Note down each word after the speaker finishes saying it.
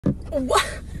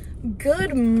What?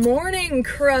 Good morning,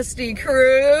 crusty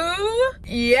crew.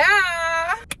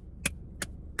 Yeah.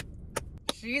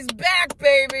 She's back,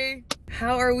 baby.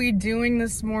 How are we doing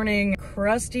this morning,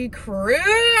 crusty crew?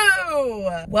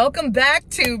 Welcome back,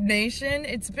 Tube Nation.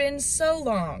 It's been so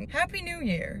long. Happy New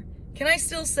Year. Can I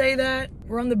still say that?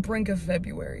 We're on the brink of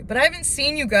February, but I haven't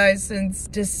seen you guys since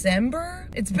December.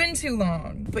 It's been too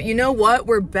long. But you know what?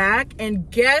 We're back,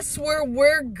 and guess where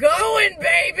we're going,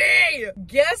 baby?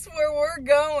 Guess where we're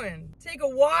going? Take a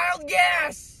wild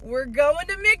guess. We're going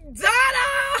to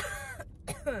McDonald's.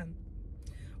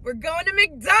 We're going to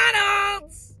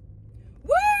McDonald's.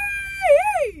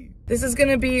 Woo! This is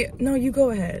gonna be, no, you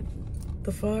go ahead.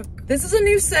 The fuck? This is a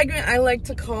new segment I like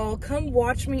to call, come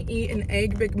watch me eat an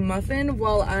Egg McMuffin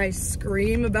while I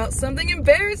scream about something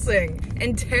embarrassing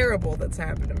and terrible that's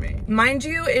happened to me. Mind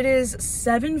you, it is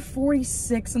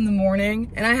 7:46 in the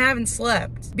morning and I haven't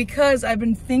slept because I've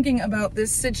been thinking about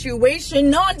this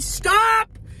situation nonstop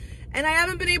and I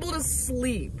haven't been able to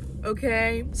sleep.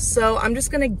 Okay, so I'm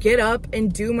just gonna get up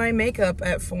and do my makeup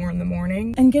at 4 in the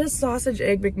morning and get a sausage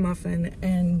egg McMuffin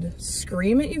and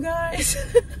scream at you guys.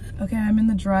 Okay, I'm in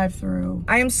the drive-thru.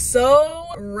 I am so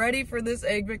ready for this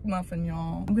egg McMuffin,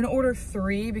 y'all. I'm gonna order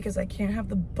 3 because I can't have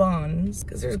the buns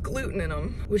because there's gluten in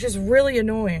them, which is really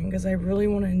annoying because I really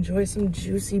want to enjoy some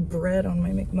juicy bread on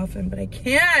my McMuffin, but I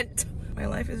can't. My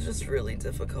life is just really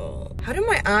difficult. How do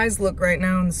my eyes look right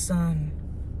now in the sun?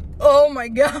 Oh my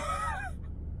God.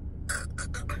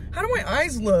 How do my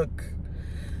eyes look?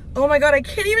 Oh my God, I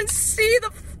can't even see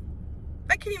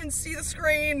the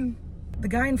screen. The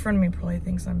guy in front of me probably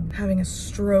thinks I'm having a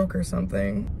stroke or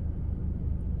something.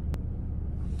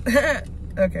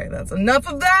 Okay, that's enough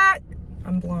of that.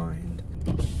 I'm blind.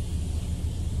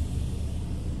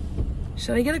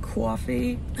 Should I get a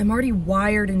coffee? I'm already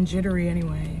wired and jittery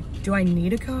anyway. Do I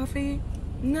need a coffee?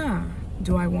 Nah.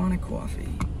 Do I want a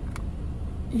coffee?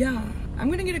 Yeah, I'm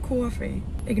gonna get a coffee.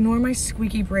 Ignore my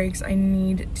squeaky brakes. I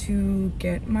need to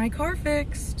get my car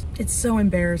fixed. It's so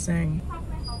embarrassing.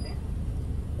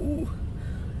 Ooh.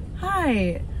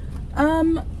 Hi.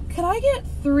 Could I get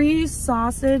 3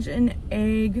 sausage and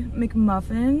egg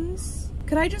McMuffins?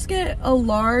 Could I just get a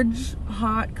large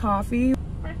hot coffee?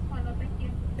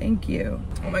 Thank you.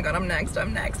 Oh my God, I'm next. Oh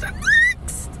my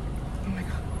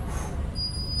God.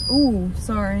 Ooh,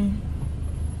 sorry.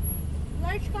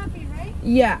 Large coffee, right?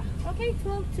 Yeah. Okay,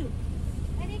 12.2.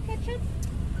 Any ketchup?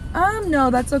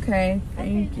 No, that's okay.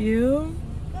 Thank you.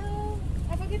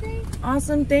 Have a good day.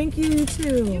 Awesome, thank you, you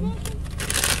too. You're welcome.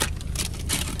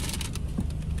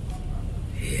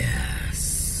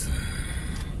 Yes.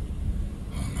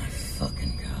 Oh my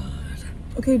fucking God.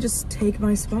 Okay, just take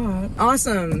my spot.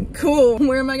 Awesome, cool.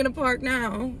 Where am I gonna park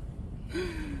now?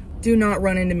 Do not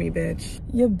run into me, bitch.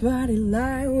 Your body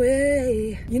lie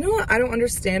away. You know what I don't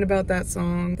understand about that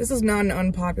song? This is not an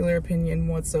unpopular opinion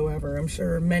whatsoever. I'm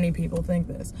sure many people think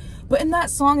this. But in that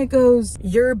song it goes,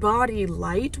 your body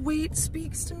lightweight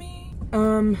speaks to me?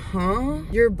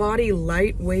 Your body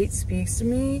lightweight speaks to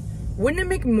me? Wouldn't it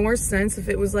make more sense if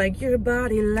it was like, your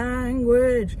body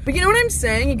language? But you know what I'm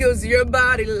saying? He goes, your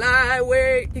body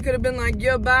lightweight. He could have been like,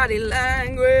 your body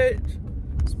language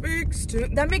speaks to,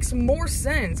 that makes more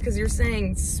sense because you're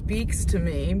saying speaks to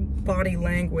me, body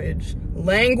language.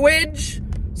 Language?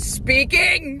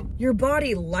 Speaking? Your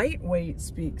body lightweight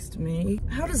speaks to me.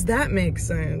 How does that make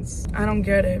sense? I don't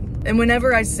get it. And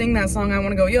whenever I sing that song, I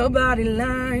want to go, your body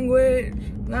language,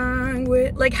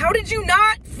 language. Like, how did you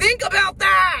not think about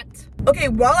that? Okay,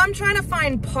 while I'm trying to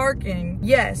find parking,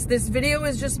 yes, this video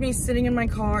is just me sitting in my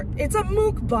car. It's a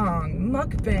mukbang.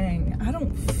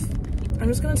 I'm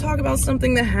just gonna talk about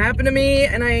something that happened to me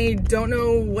and I don't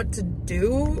know what to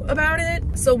do about it.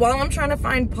 So while I'm trying to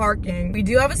find parking, we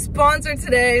do have a sponsor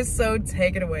today, so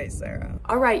take it away, Sarah.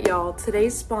 All right, y'all,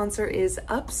 today's sponsor is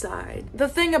Upside. The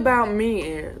thing about me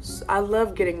is I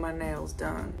love getting my nails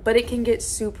done, but it can get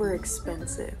super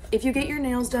expensive. If you get your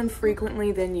nails done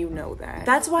frequently, then you know that.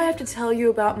 That's why I have to tell you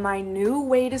about my new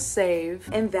way to save,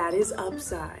 and that is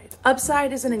Upside.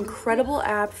 Upside is an incredible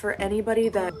app for anybody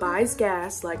that buys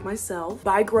gas like myself,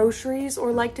 buy groceries,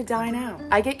 or like to dine out.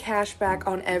 I get cash back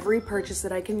on every purchase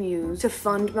that I can use to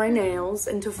fund my nails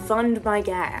and to fund my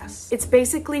gas. It's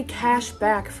basically cash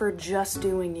back for just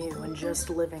doing you and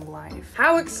just living life.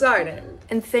 How exciting!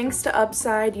 And thanks to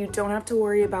Upside, you don't have to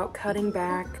worry about cutting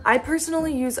back. I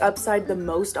personally use Upside the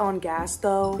most on gas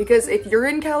though, because if you're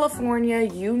in California,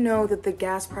 you know that the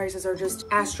gas prices are just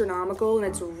astronomical and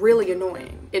it's really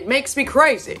annoying. It makes me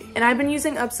crazy. And I've been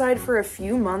using Upside for a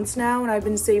few months now and I've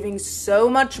been saving so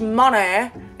much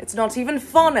money. It's not even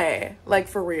funny. Like,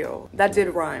 for real. That did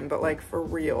rhyme, but like, for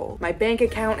real. My bank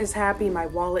account is happy, my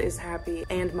wallet is happy,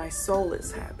 and my soul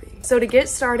is happy. So to get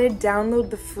started, download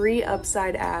the free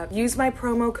Upside app, use my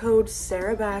promo code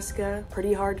SARAHBASCA,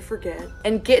 pretty hard to forget,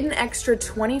 and get an extra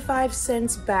 25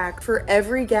 cents back for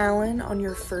every gallon on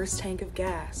your first tank of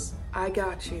gas. I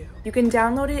got you. You can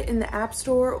download it in the App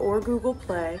Store or Google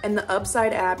Play, and the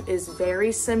Upside app is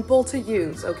very simple to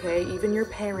use, okay? Even your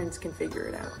parents can figure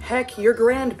it out. Heck, your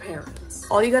grandparents.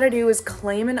 All you gotta do is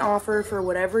claim an offer for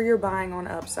whatever you're buying on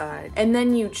Upside, and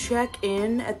then you check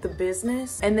in at the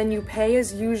business, and then you pay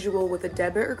as usual with a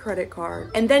debit or credit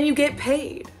card, and then you get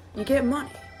paid. You get money.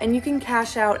 And you can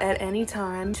cash out at any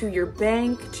time to your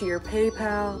bank, to your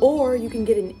PayPal, or you can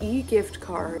get an e-gift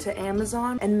card to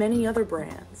Amazon and many other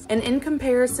brands. And in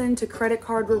comparison to credit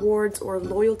card rewards or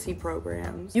loyalty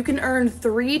programs, you can earn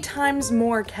 3 times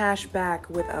more cash back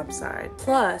with Upside.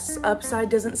 Plus, Upside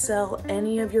doesn't sell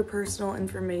any of your personal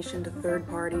information to third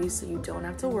parties, so you don't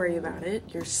have to worry about it.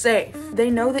 You're safe.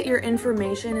 They know that your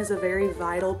information is a very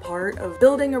vital part of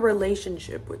building a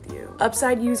relationship with you.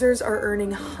 Upside users are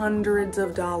earning hundreds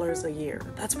of dollars a year.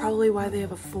 That's probably why they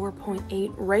have a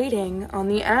 4.8 rating on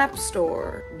the App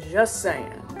Store. Just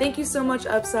saying. Thank you so much,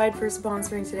 Upside, for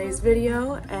sponsoring today's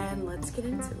video, and let's get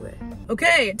into it.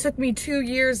 Okay, it took me 2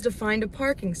 years to find a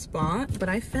parking spot, but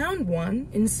I found one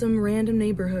in some random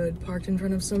neighborhood, parked in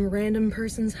front of some random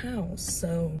person's house.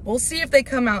 So we'll see if they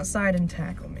come outside and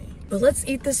tackle me. But let's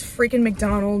eat this freaking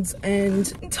McDonald's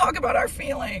and talk about our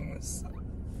feelings.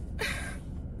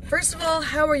 First of all,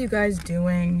 how are you guys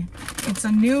doing? It's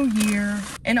a new year.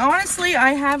 And honestly,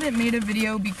 I haven't made a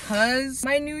video because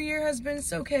my new year has been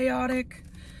so chaotic.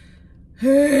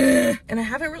 And I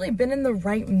haven't really been in the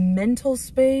right mental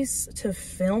space to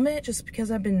film it just because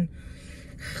I've been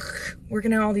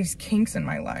working out all these kinks in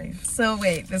my life. So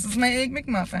wait, this is my Egg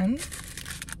McMuffin.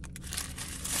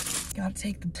 Gotta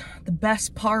take the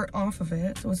best part off of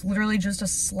it. So it's literally just a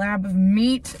slab of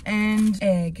meat and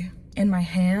egg. In my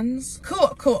hands.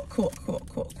 Cool.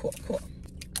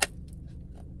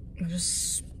 I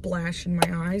just splash in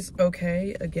my eyes.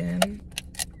 Okay, again.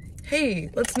 Hey,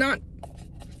 let's not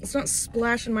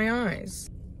splash in my eyes.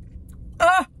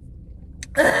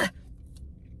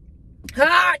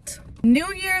 Hot!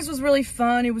 New Year's was really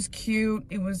fun. It was cute.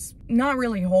 It was not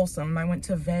really wholesome. I went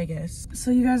to Vegas.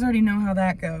 So you guys already know how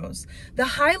that goes. The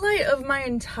highlight of my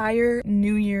entire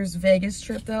New Year's Vegas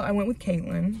trip, though, I went with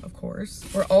Caitlin, of course.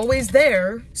 We're always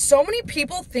there. So many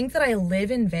people think that I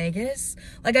live in Vegas.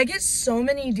 Like, I get so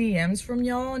many DMs from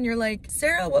y'all, and you're like,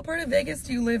 Sarah, what part of Vegas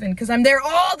do you live in? Because I'm there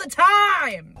all the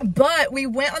time! But we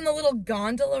went on the little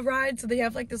gondola ride, so they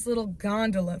have, like, this little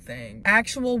gondola thing.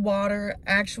 Actual water,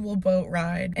 actual boat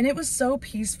ride. And it was so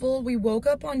peaceful. We woke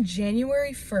up on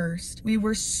January 1st. We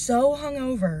were so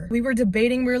hungover. We were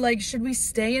debating, we were like, should we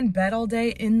stay in bed all day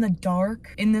in the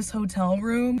dark in this hotel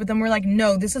room? But then we're like,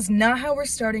 no, this is not how we're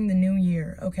starting the new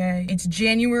year, okay? It's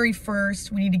January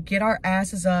 1st. We need to get our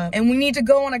asses up and we need to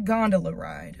go on a gondola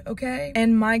ride, okay?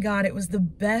 And my God, it was the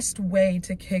best way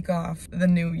to kick off the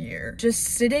new year. Just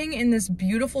sitting in this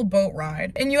beautiful boat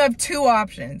ride. And you have 2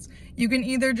 options. You can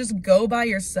either just go by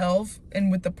yourself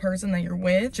and with the person that you're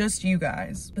with, just you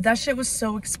guys. But that shit was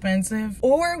so expensive.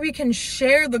 Or we can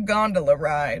share the gondola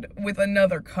ride with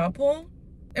another couple.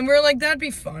 And we were like, that'd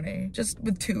be funny, just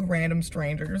with 2 random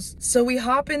strangers. So we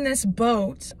hop in this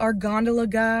boat, our gondola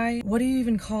guy. What do you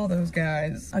even call those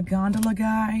guys? A gondola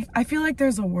guy? I feel like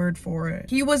there's a word for it.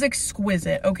 He was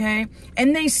exquisite, okay?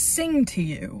 And they sing to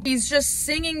you. He's just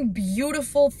singing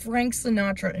beautiful Frank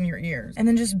Sinatra in your ears. And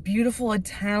then just beautiful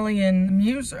Italian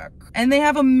music. And they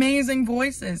have amazing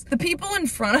voices. The people in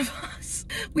front of us,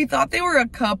 we thought they were a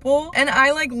couple. And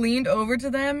I like leaned over to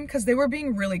them because they were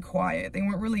being really quiet. They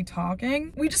weren't really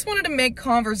talking. We just wanted to make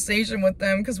conversation with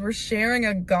them because we're sharing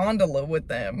a gondola with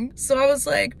them. So I was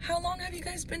like, how long have you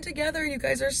guys been together? You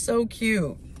guys are so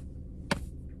cute.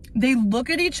 They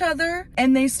look at each other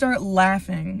and they start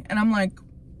laughing. And I'm like,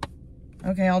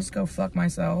 okay, I'll just go fuck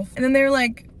myself. And then they're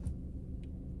like,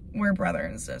 we're brother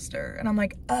and sister. And I'm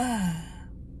like,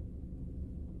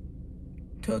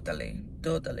 totally.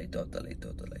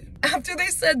 After they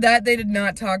said that, they did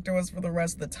not talk to us for the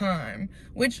rest of the time,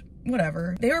 which,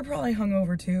 whatever. They were probably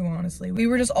hungover too, honestly. We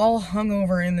were just all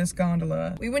hungover in this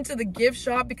gondola. We went to the gift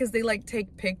shop because they like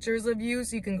take pictures of you,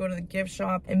 so you can go to the gift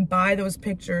shop and buy those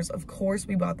pictures. Of course,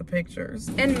 we bought the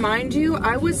pictures. And mind you,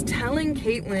 I was telling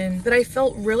Caitlin that I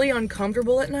felt really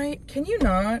uncomfortable at night. Can you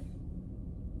not?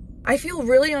 I feel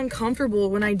really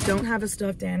uncomfortable when I don't have a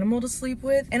stuffed animal to sleep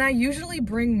with, and I usually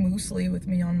bring Moosely with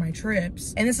me on my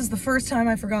trips. And this is the first time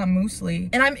I forgot Moosely.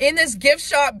 And I'm in this gift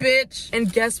shop, bitch!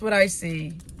 And guess what I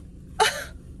see?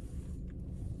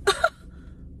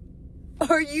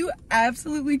 Are you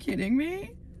absolutely kidding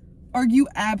me? Are you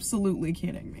absolutely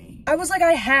kidding me? I was like,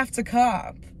 I have to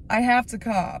cop. I have to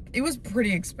cop. It was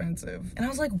pretty expensive. And I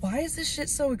was like, why is this shit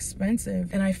so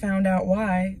expensive? And I found out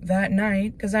why that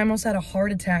night, because I almost had a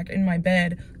heart attack in my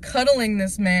bed, cuddling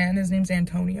this man. His name's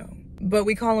Antonio, but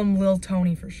we call him Lil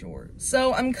Tony for short.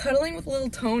 So I'm cuddling with Lil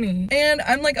Tony and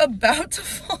I'm like about to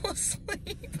fall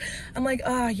asleep. I'm like,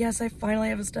 ah, yes, I finally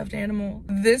have a stuffed animal.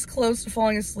 This close to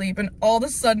falling asleep, and all of a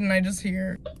sudden I just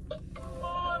hear.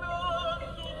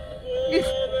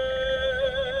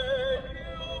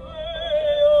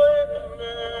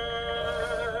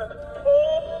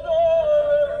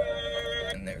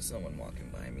 And there's someone walking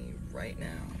by me right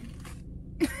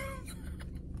now.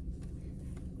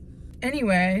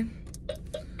 Anyway,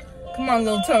 come on,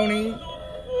 Lil Tony.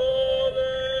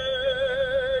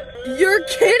 You're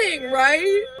kidding,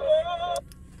 right?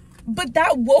 But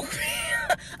that woke me.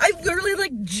 I literally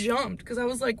like jumped because I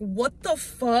was like, what the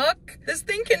fuck? This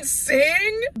thing can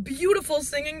sing? Beautiful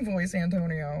singing voice,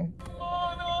 Antonio.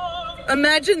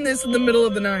 Imagine this in the middle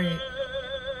of the night.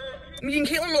 Me and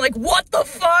Caitlin were like, what the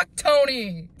fuck,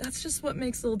 Tony? That's just what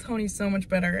makes Lil Tony so much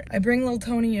better. I bring Lil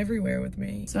Tony everywhere with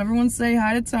me. So everyone say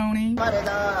hi to Tony.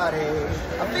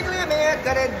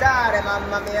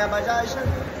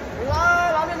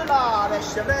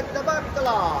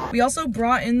 We also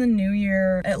brought in the new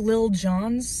year at Lil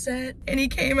Jon's set, and he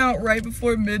came out right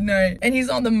before midnight, and he's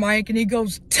on the mic and he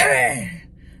goes 10,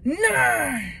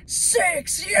 9,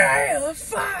 6, yeah,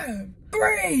 5,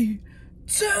 3,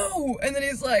 2, and then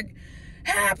he's like,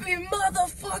 happy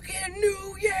motherfucking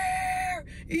new year,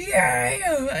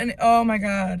 yeah. And oh my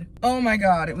god,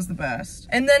 it was the best.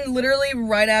 And then literally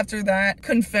right after that,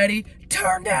 confetti,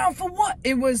 turn down for what?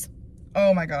 It was,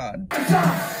 oh my god.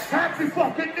 Happy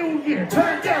fucking new year,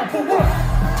 turn down for what?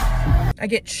 I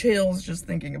get chills just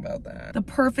thinking about that. The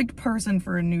perfect person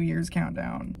for a New Year's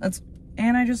countdown.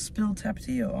 And I just spilled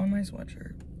Tapatio on my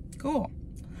sweatshirt. Cool.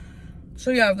 So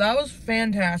yeah, that was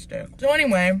fantastic. So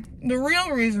anyway, the real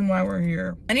reason why we're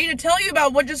here, I need to tell you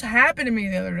about what just happened to me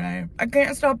the other day. I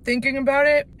can't stop thinking about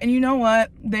it. And you know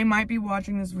what? They might be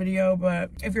watching this video,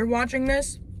 but if you're watching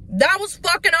this, that was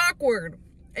fucking awkward.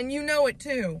 And you know it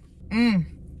too. Woo!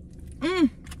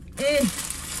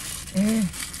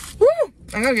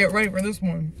 I gotta get ready for this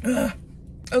one. Ugh.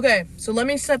 Okay, so let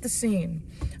me set the scene.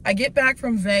 I get back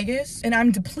from Vegas and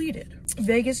I'm depleted.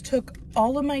 Vegas took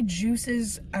all of my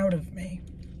juices out of me.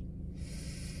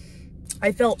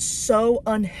 I felt so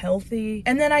unhealthy.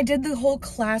 And then I did the whole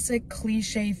classic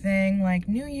cliche thing, like,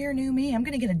 new year, new me, I'm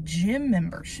gonna get a gym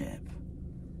membership.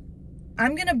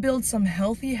 I'm gonna build some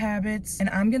healthy habits and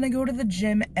I'm gonna go to the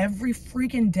gym every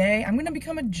freaking day. I'm gonna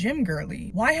become a gym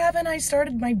girly. Why haven't I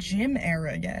started my gym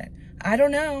era yet? I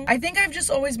don't know. I think I've just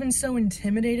always been so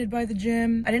intimidated by the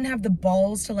gym. I didn't have the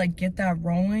balls to like get that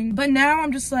rolling. But now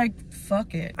I'm just like,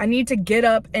 fuck it. I need to get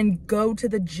up and go to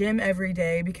the gym every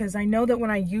day because I know that when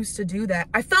I used to do that,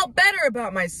 I felt better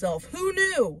about myself. Who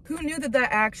knew? Who knew that that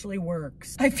actually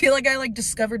works? I feel like I like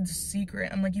discovered the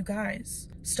secret. I'm like, you guys,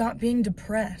 stop being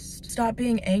depressed. Stop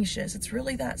being anxious. It's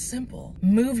really that simple.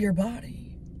 Move your body.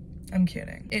 I'm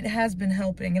kidding. It has been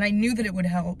helping and I knew that it would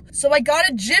help. So I got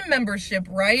a gym membership,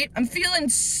 right? I'm feeling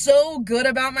so good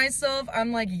about myself.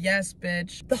 I'm like, yes,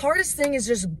 bitch. The hardest thing is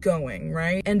just going,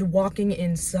 right? And walking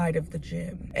inside of the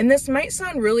gym. And this might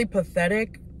sound really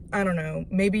pathetic. I don't know,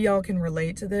 maybe y'all can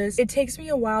relate to this. It takes me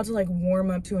a while to like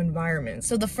warm up to environments.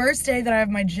 So the first day that I have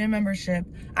my gym membership,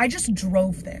 I just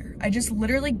drove there. I just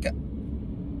literally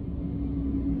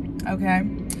okay.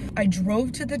 I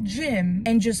drove to the gym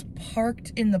and just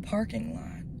parked in the parking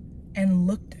lot and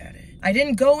looked at it. I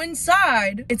didn't go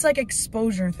inside. It's like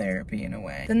exposure therapy in a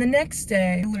way. Then the next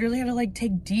day, I literally had to like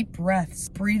take deep breaths.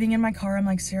 Breathing in my car, I'm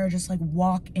like, Sarah, just like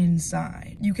walk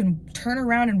inside. You can turn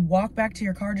around and walk back to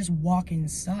your car, just walk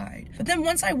inside. But then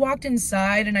once I walked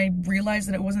inside and I realized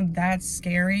that it wasn't that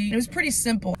scary, it was pretty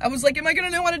simple. I was like, am I gonna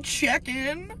know how to check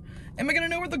in? Am I gonna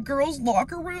know where the girls'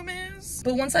 locker room is?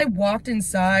 But once I walked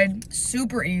inside,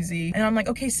 super easy. And I'm like,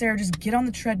 okay, Sarah, just get on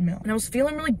the treadmill. And I was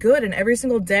feeling really good. And every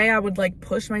single day I would like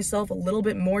push myself a little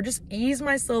bit more, just ease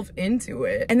myself into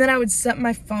it. And then I would set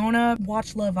my phone up,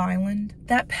 watch Love Island.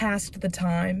 That passed the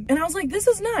time. And I was like, this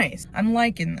is nice. I'm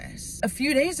liking this. A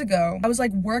few days ago, I was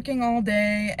like working all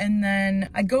day and then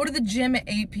I go to the gym at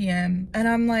 8 p.m. and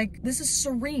I'm like, this is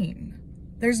serene.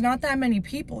 There's not that many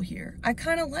people here. I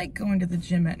kind of like going to the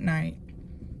gym at night.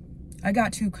 I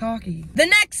got too cocky. The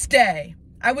next day,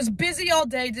 I was busy all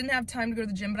day, didn't have time to go to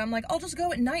the gym, but I'm like, I'll just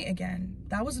go at night again.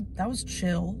 That was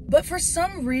chill. But for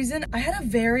some reason, I had a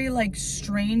very like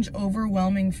strange,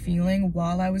 overwhelming feeling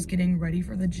while I was getting ready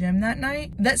for the gym that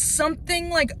night, that something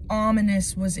like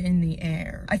ominous was in the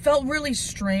air. I felt really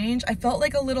strange. I felt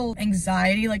like a little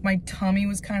anxiety, like my tummy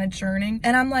was kind of churning.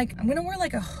 And I'm like, I'm gonna wear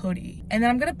like a hoodie, and then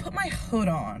I'm gonna put my hood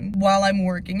on while I'm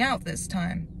working out this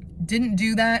time. Didn't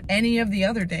do that any of the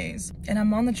other days. And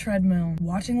I'm on the treadmill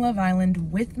watching Love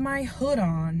Island with my hood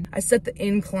on. I set the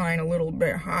incline a little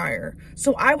bit higher.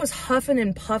 So I was huffing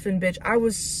and puffing, bitch. I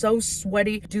was so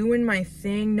sweaty, doing my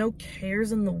thing, no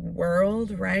cares in the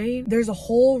world, right? There's a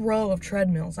whole row of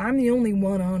treadmills. I'm the only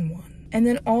one on one. And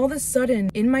then all of a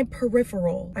sudden, in my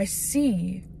peripheral, I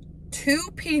see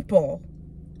 2 people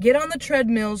get on the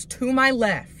treadmills to my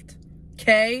left,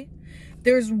 okay?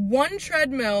 There's 1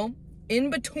 treadmill in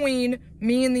between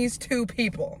me and these 2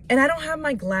 people. And I don't have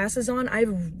my glasses on. I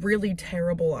have really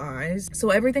terrible eyes.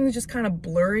 So everything's just kind of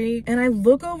blurry. And I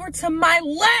look over to my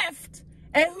left,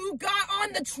 and who got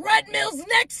on the treadmills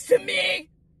next to me?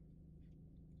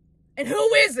 And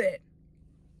who is it?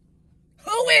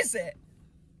 Who is it?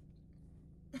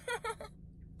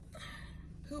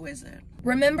 Who is it?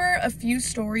 Remember a few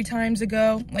story times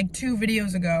ago, like 2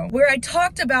 videos ago, where I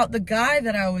talked about the guy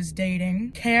that I was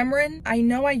dating, Cameron? I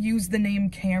know I used the name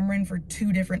Cameron for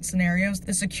 2 different scenarios.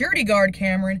 The security guard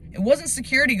Cameron, it wasn't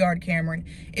security guard Cameron.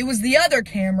 It was the other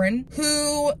Cameron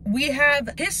who we have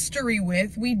history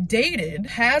with, we dated,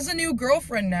 has a new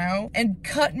girlfriend now, and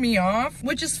cut me off,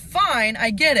 which is fine, I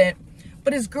get it.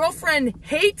 But his girlfriend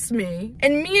hates me,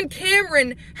 and me and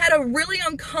Cameron had a really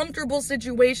uncomfortable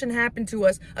situation happen to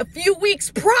us a few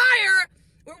weeks prior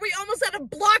where we almost had to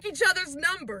block each other's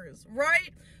numbers,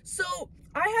 right? So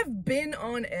I have been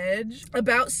on edge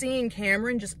about seeing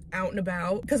Cameron just out and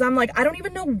about, because I'm like, I don't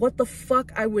even know what the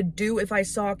fuck I would do if I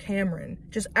saw Cameron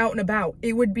just out and about.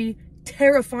 It would be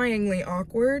terrifyingly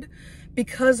awkward.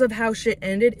 Because of how shit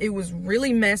ended. It was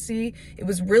really messy. It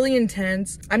was really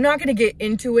intense. I'm not gonna get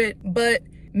into it, but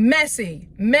messy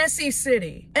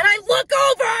city. And I look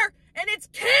over, and it's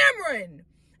Cameron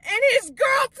and his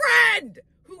girlfriend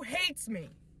who hates me.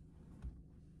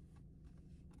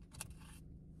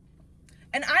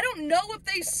 And I don't know if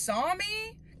they saw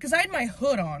me, because I had my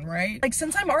hood on, right? Like,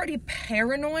 since I'm already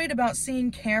paranoid about seeing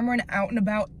Cameron out and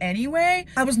about anyway,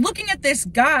 I was looking at this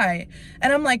guy,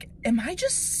 and I'm like, am I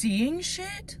just seeing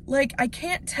shit? Like, I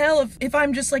can't tell if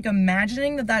I'm just, like,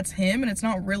 imagining that that's him, and it's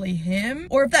not really him,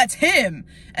 or if that's him.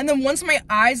 And then once my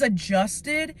eyes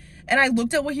adjusted, and I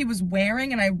looked at what he was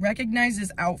wearing, and I recognized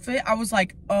his outfit, I was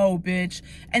like, oh, bitch.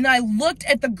 And I looked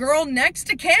at the girl next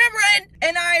to Cameron,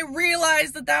 and I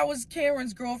realized that that was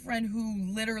Cameron's girlfriend, who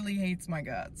literally hates my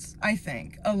guts, I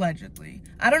think, allegedly.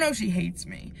 I don't know if she hates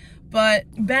me, but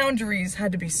boundaries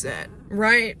had to be set,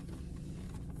 right?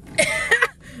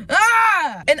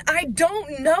 Ah! And I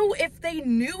don't know if they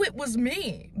knew it was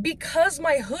me because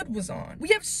my hood was on. We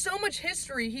have so much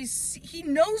history. He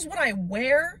knows what I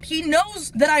wear. He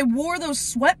knows that I wore those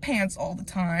sweatpants all the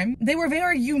time. They were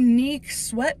very unique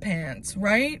sweatpants,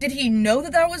 right? Did he know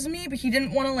that that was me, but he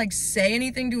didn't want to like say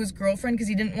anything to his girlfriend because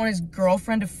he didn't want his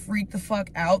girlfriend to freak the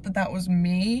fuck out that that was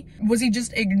me? Was he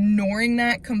just ignoring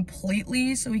that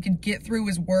completely so he could get through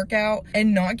his workout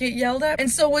and not get yelled at? And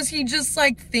so was he just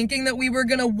like thinking that we were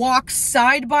gonna walk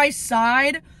side by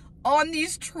side on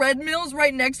these treadmills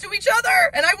right next to each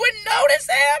other and I wouldn't notice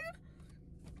him?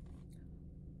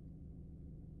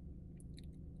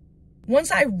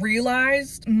 Once I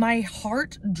realized, my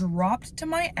heart dropped to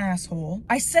my asshole.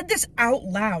 I said this out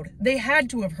loud. They had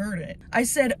to have heard it. I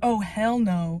said, oh, hell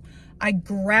no. I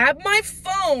grabbed my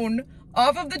phone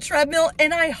off of the treadmill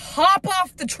and I hop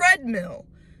off the treadmill.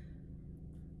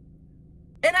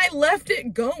 And I left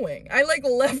it going. I like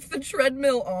left the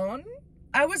treadmill on.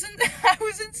 I was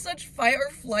in such fight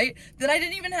or flight that I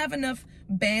didn't even have enough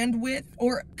bandwidth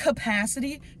or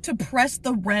capacity to press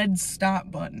the red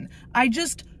stop button. I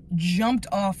just jumped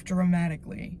off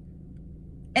dramatically.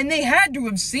 And they had to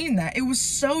have seen that. It was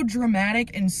so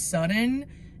dramatic and sudden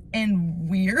and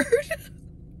weird.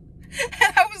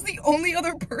 And I was the only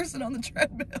other person on the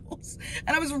treadmills.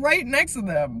 And I was right next to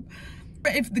them.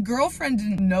 If the girlfriend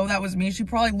didn't know that was me, she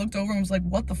probably looked over and was like,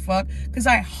 what the fuck? Because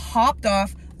I hopped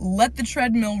off, let the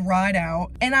treadmill ride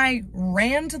out, and I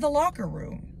ran to the locker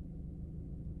room.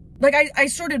 Like, I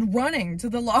started running to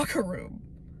the locker room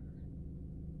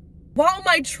while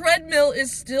my treadmill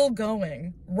is still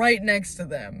going right next to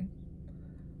them.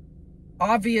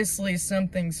 Obviously,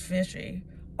 something's fishy.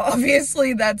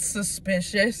 Obviously, that's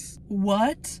suspicious.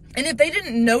 What? And if they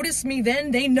didn't notice me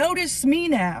then, they notice me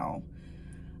now.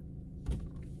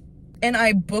 And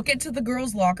I book it to the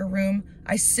girls' locker room.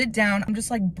 I sit down, I'm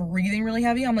just like breathing really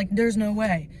heavy. I'm like, there's no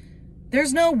way.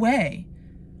 There's no way.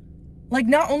 Like,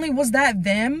 not only was that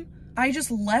them, I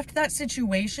just left that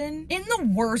situation in the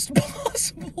worst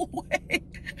possible way.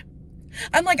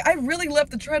 I'm like, I really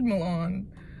left the treadmill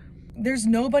on. There's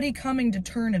nobody coming to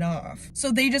turn it off.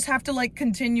 So they just have to like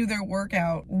continue their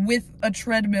workout with a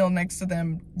treadmill next to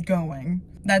them going.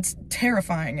 That's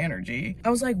terrifying energy. I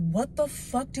was like, what the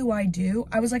fuck do I do?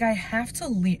 I was like, I have to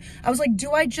leave. I was like,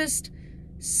 do I just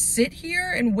sit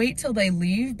here and wait till they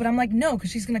leave? But I'm like, no, because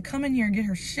she's gonna come in here and get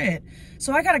her shit.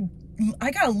 So I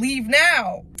gotta leave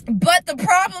now. But the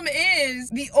problem is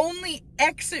the only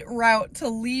exit route to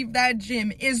leave that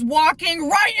gym is walking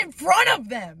right in front of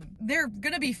them. They're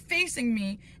gonna be facing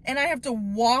me and I have to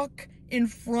walk in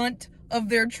front of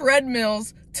their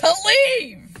treadmills to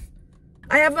leave.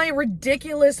 I have my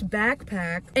ridiculous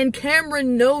backpack and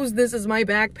Cameron knows this is my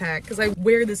backpack because I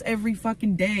wear this every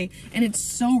fucking day and it's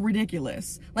so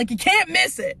ridiculous. Like, you can't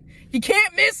miss it. You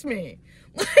can't miss me.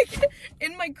 Like,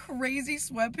 in my crazy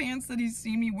sweatpants that he's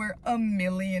seen me wear a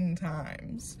million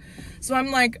times. So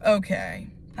I'm like, okay.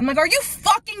 I'm like, are you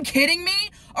fucking kidding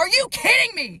me? Are you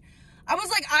kidding me? I was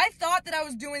like, I thought that I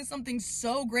was doing something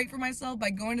so great for myself by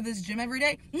going to this gym every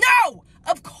day. No!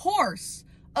 Of course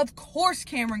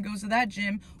Cameron goes to that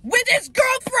gym with his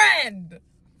girlfriend!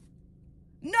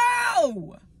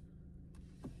 No!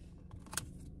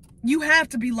 You have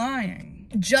to be lying.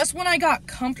 Just when I got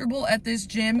comfortable at this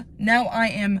gym, now I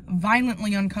am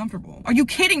violently uncomfortable. Are you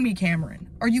kidding me, Cameron?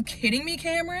 Are you kidding me,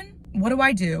 Cameron? What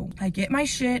do? I get my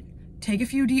shit, take a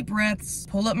few deep breaths,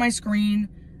 pull up my screen,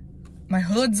 my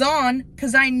hood's on,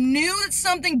 because I knew that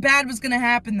something bad was gonna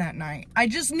happen that night. I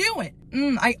just knew it.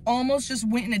 I almost just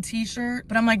went in a t-shirt,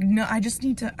 but I'm like, no, I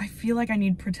feel like I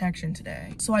need protection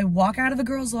today. So I walk out of the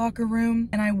girls' locker room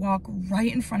and I walk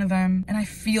right in front of them and I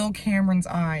feel Cameron's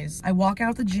eyes. I walk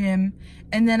out the gym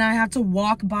and then I have to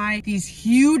walk by these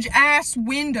huge ass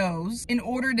windows in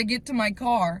order to get to my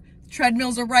car.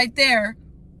 Treadmills are right there,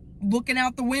 looking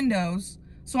out the windows.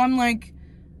 So I'm like,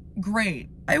 great.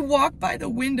 I walk by the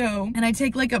window and I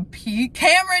take like a peek.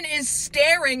 Cameron is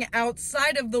staring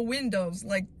outside of the windows,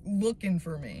 like looking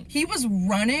for me. He was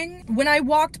running when I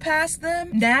walked past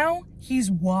them. Now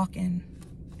he's walking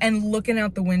and looking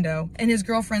out the window and his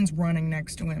girlfriend's running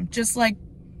next to him, just like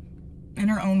in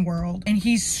her own world. And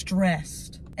he's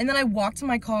stressed. And then I walk to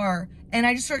my car and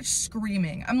I just start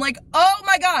screaming. I'm like, oh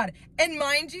my God. And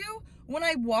mind you, when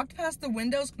I walked past the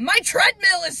windows, my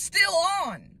treadmill is still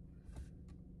on.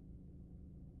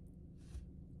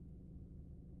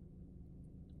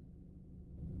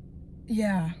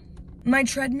 Yeah, my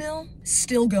treadmill,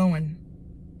 still going.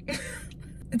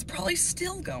 It's probably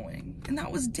still going. And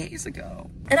that was days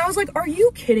ago. And I was like, are you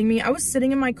kidding me? I was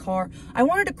sitting in my car. I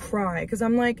wanted to cry because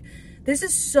I'm like, this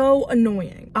is so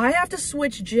annoying. I have to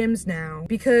switch gyms now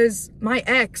because my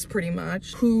ex, pretty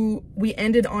much, who we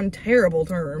ended on terrible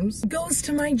terms, goes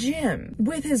to my gym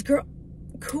with his girl.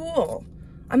 Cool.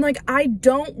 I'm like, I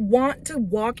don't want to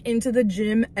walk into the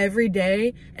gym every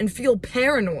day and feel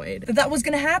paranoid that that was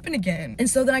gonna happen again. And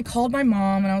so then I called my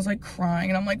mom and I was like crying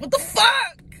and I'm like, what the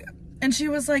fuck? And she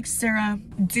was like, Sarah,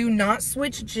 do not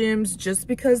switch gyms just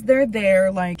because they're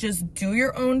there. Like, just do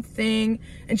your own thing.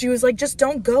 And she was like, just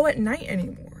don't go at night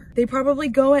anymore. They probably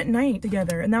go at night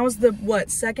together. And that was the, what,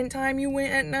 second time you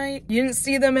went at night? You didn't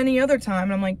see them any other time.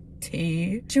 And I'm like,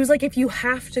 T. She was like, if you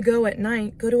have to go at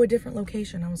night, go to a different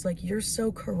location. I was like, you're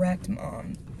so correct,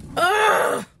 Mom.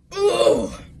 Ugh!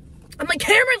 Ooh! I'm like,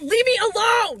 Cameron, leave me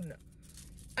alone!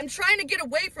 I'm trying to get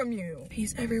away from you.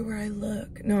 He's everywhere I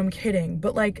look. No, I'm kidding.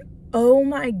 But like, oh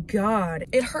my God.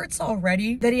 It hurts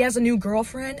already that he has a new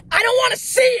girlfriend. I don't want to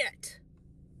see it!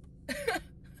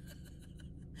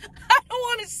 I don't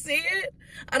want to see it.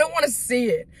 I don't want to see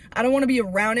it. I don't want to be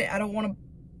around it. I don't want to.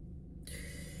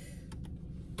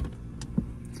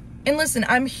 And listen,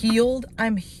 I'm healed.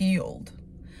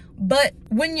 But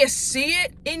when you see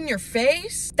it in your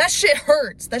face, that shit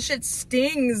hurts. That shit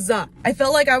stings. I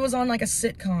felt like I was on like a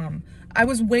sitcom. I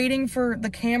was waiting for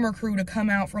the camera crew to come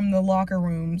out from the locker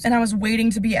rooms and I was waiting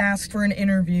to be asked for an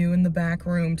interview in the back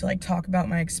room to like talk about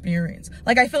my experience.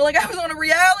 Like, I felt like I was on a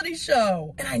reality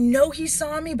show. And I know he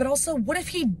saw me, but also, what if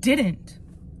he didn't?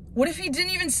 What if he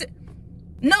didn't even see?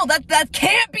 No, that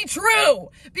can't be true,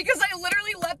 because I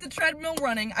literally left the treadmill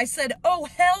running. I said, oh,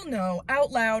 hell no,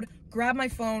 out loud, grabbed my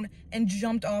phone and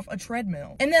jumped off a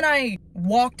treadmill. And then I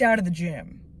walked out of the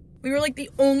gym. We were like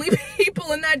the only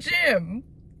people in that gym.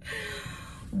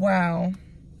 Wow.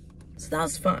 So that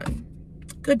was fun.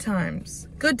 Good times.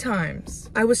 Good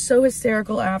times. I was so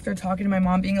hysterical after talking to my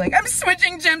mom being like, I'm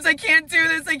switching gyms. I can't do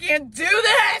this. I can't do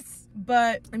this.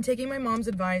 but I'm taking my mom's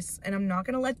advice and I'm not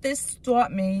gonna let this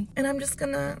stop me. And I'm just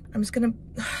gonna,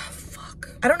 fuck.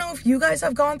 I don't know if you guys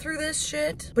have gone through this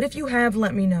shit, but if you have,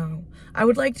 let me know. I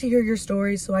would like to hear your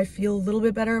stories so I feel a little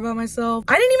bit better about myself.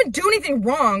 I didn't even do anything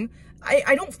wrong.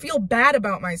 I don't feel bad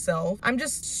about myself. I'm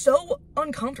just so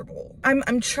uncomfortable.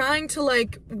 I'm trying to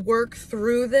like work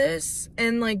through this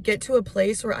and like get to a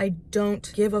place where I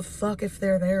don't give a fuck if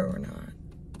they're there or not.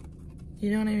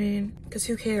 You know what I mean? Because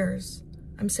who cares?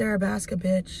 I'm Sarah Baska,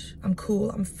 bitch. I'm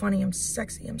cool, I'm funny, I'm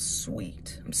sexy, I'm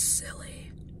sweet, I'm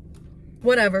silly.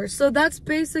 Whatever. So that's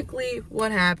basically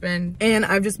what happened. And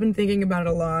I've just been thinking about it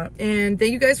a lot. And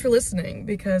thank you guys for listening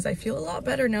because I feel a lot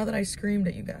better now that I screamed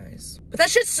at you guys. But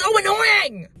that shit's so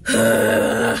annoying!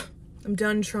 I'm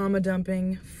done trauma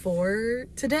dumping for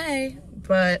today.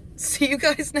 But see you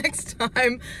guys next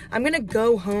time. I'm gonna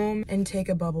go home and take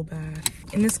a bubble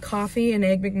bath. And this coffee and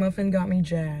egg McMuffin got me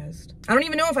jazzed. I don't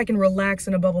even know if I can relax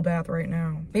in a bubble bath right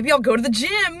now. Maybe I'll go to the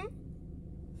gym.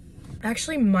 I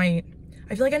actually might.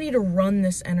 I feel like I need to run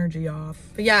this energy off.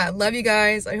 But yeah, love you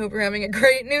guys. I hope you're having a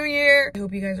great new year. I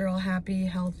hope you guys are all happy,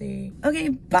 healthy. Okay,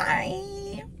 bye.